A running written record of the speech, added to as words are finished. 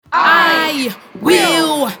I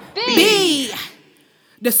will be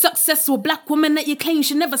the successful black woman that you claim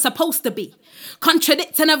you're never supposed to be.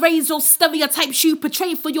 Contradicting a racial stereotypes you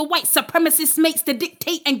portray for your white supremacist mates to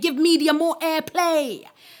dictate and give media more airplay.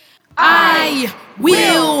 I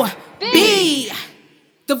will be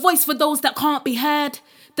the voice for those that can't be heard,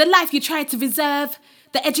 the life you tried to reserve,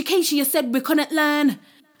 the education you said we couldn't learn.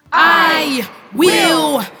 I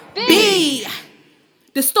will be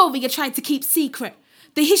the story you tried to keep secret,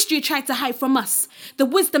 the history you tried to hide from us, the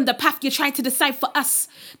wisdom, the path you tried to decide for us,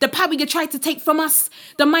 the power you tried to take from us,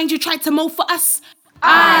 the mind you tried to mold for us.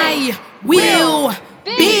 I will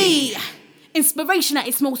be inspiration at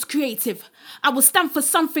its most creative. I will stand for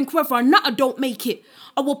something whether or not I don't make it.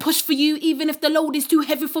 I will push for you even if the load is too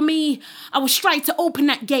heavy for me. I will strive to open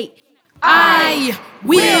that gate. I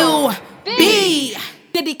will be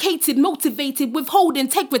dedicated, motivated, withhold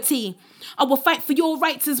integrity. I will fight for your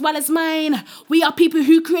rights as well as mine. We are people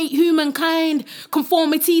who create humankind.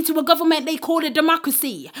 Conformity to a government they call it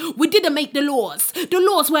democracy. We didn't make the laws. The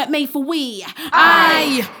laws weren't made for we.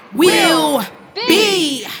 I will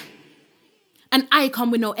be an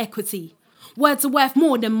icon with no equity. Words are worth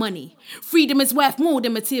more than money. Freedom is worth more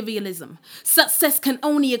than materialism. Success can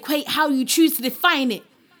only equate how you choose to define it.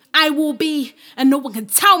 I will be, and no one can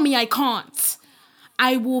tell me I can't.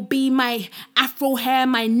 I will be my afro hair,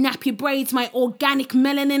 my nappy braids, my organic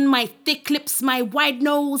melanin, my thick lips, my wide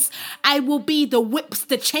nose. I will be the whips,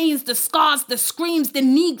 the chains, the scars, the screams, the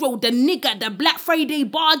Negro, the nigger, the Black Friday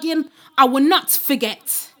bargain. I will not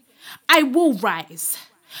forget. I will rise.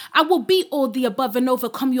 I will be all the above and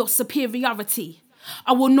overcome your superiority.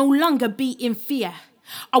 I will no longer be in fear.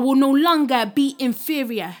 I will no longer be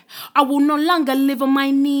inferior. I will no longer live on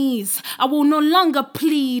my knees. I will no longer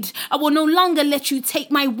plead. I will no longer let you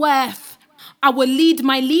take my worth. I will lead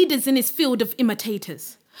my leaders in this field of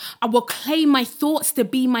imitators. I will claim my thoughts to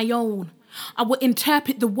be my own. I will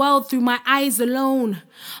interpret the world through my eyes alone.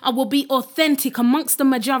 I will be authentic amongst the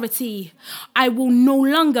majority. I will no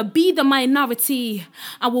longer be the minority.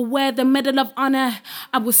 I will wear the Medal of Honor.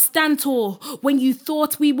 I will stand tall. When you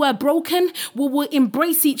thought we were broken, we will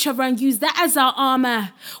embrace each other and use that as our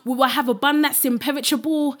armor. We will have a bond that's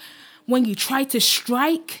impenetrable. When you try to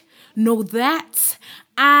strike, know that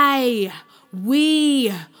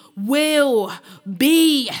we will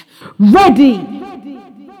be ready.